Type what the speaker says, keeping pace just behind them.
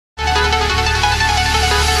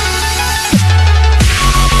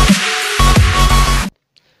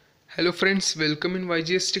Hello friends, welcome in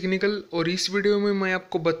वाईजीएस technical. और इस video में मैं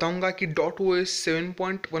आपको बताऊंगा कि .os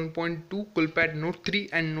 7.1.2 कुलपैड note 3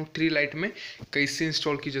 and note 3 light में कैसे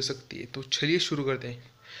इंस्टॉल की जा सकती है। तो चलिए शुरू करते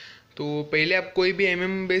हैं। तो पहले आप कोई भी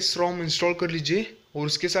बेस रोम इंस्टॉल कर लीजिए और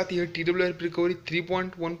उसके साथ यह TWRP रिकवरी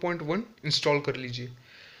 3.1.1 इंस्टॉल कर लीजिए।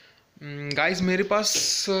 गाइस, मेरे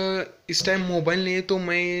पास इस टाइम मोबाइल नहीं है तो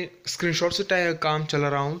मैं स्क्रीनशॉट से काम चला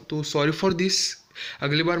रहा हूँ, तो सॉरी फॉर दिस।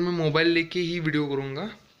 अगली बार मैं मोबाइल लेके ही वीडियो करूँगा।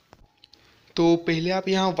 तो पहले आप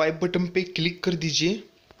यहाँ वाइप बटन पे क्लिक कर दीजिए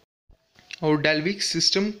और डेलविक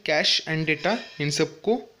सिस्टम कैश एंड डेटा इन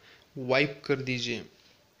सबको वाइप कर दीजिए।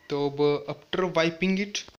 तो अब आफ्टर वाइपिंग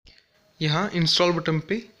इट यहाँ इंस्टॉल बटन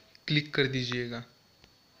पे क्लिक कर दीजिएगा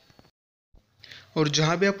और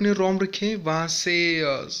जहाँ भी आपने रोम रखे वहाँ से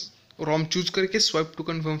रोम चूज करके स्वाइप टू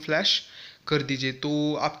कन्फर्म फ्लैश कर दीजिए।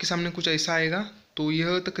 तो आपके सामने कुछ ऐसा आएगा। तो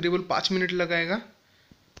यह तकरीबन 5 मिनट लगाएगा।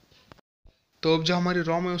 तो अब जो हमारी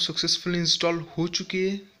रोम है वो सक्सेसफुली इंस्टॉल हो चुकी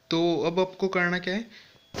है। तो अब आपको करना क्या है,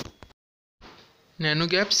 नैनो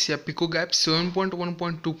गैप्स या पिको गैप्स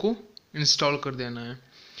 7.1.2 को इंस्टॉल कर देना है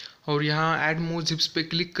और यहाँ ऐड मोर जिप्स पे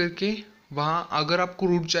क्लिक करके वहाँ अगर आपको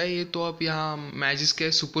रूट चाहिए तो आप यहाँ मैजिस्क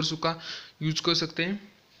है SuperSU का यूज कर सकते हैं।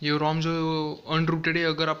 ये रोम जो अनरूटेड है,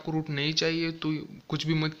 अगर आपको रूट नहीं चाहिए तो कुछ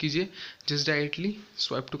भी मत कीजिए, just directly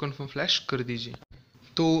swipe to confirm flash कर दीजिए।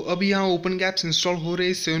 तो अब यहाँ ओपन गैप्स इंस्टॉल हो रहे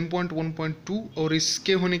हैं 7.1.2 और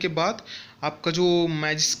इसके होने के बाद आपका जो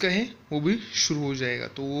मैजिस्क है वो भी शुरू हो जाएगा।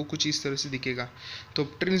 तो वो कुछ इस तरह से दिखेगा। तो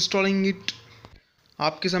आफ्टर इंस्टॉलिंग इट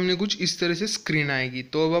आपके सामने कुछ इस तरह से स्क्रीन आएगी।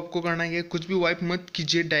 तो अब आपको करना है कुछ भी वाइप मत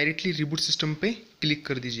कीजिए, डायरेक्टली रिबूट सिस्टम पे क्लिक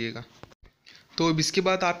कर दीजिएगा। तो अब इसके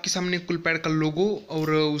बाद आपके सामने कुलपैड का लोगो और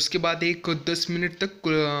उसके बाद एक 10 मिनट तक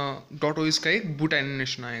 .os का एक बूट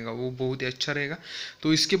एनिमेशन आएगा, वो बहुत ही अच्छा रहेगा।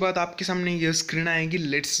 तो इसके बाद आपके सामने यह स्क्रीन आएगी,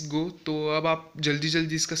 लेट्स गो। तो अब आप जल्दी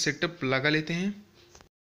जल्दी इसका सेटअप लगा लेते हैं।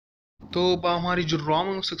 तो अब हमारी जो रोम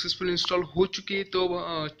है वो सक्सेसफुल इंस्टॉल हो चुकी है।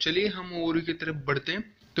 तो चलिए हम ओवरव्यू की तरफ बढ़ते हैं।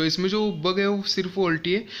 तो इसमें जो बग है वो सिर्फ VoLte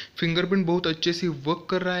है। फिंगरप्रिंट बहुत अच्छे से वर्क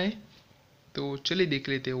कर रहा है। तो चलिए देख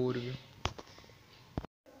लेते हैं ओवरव्यू।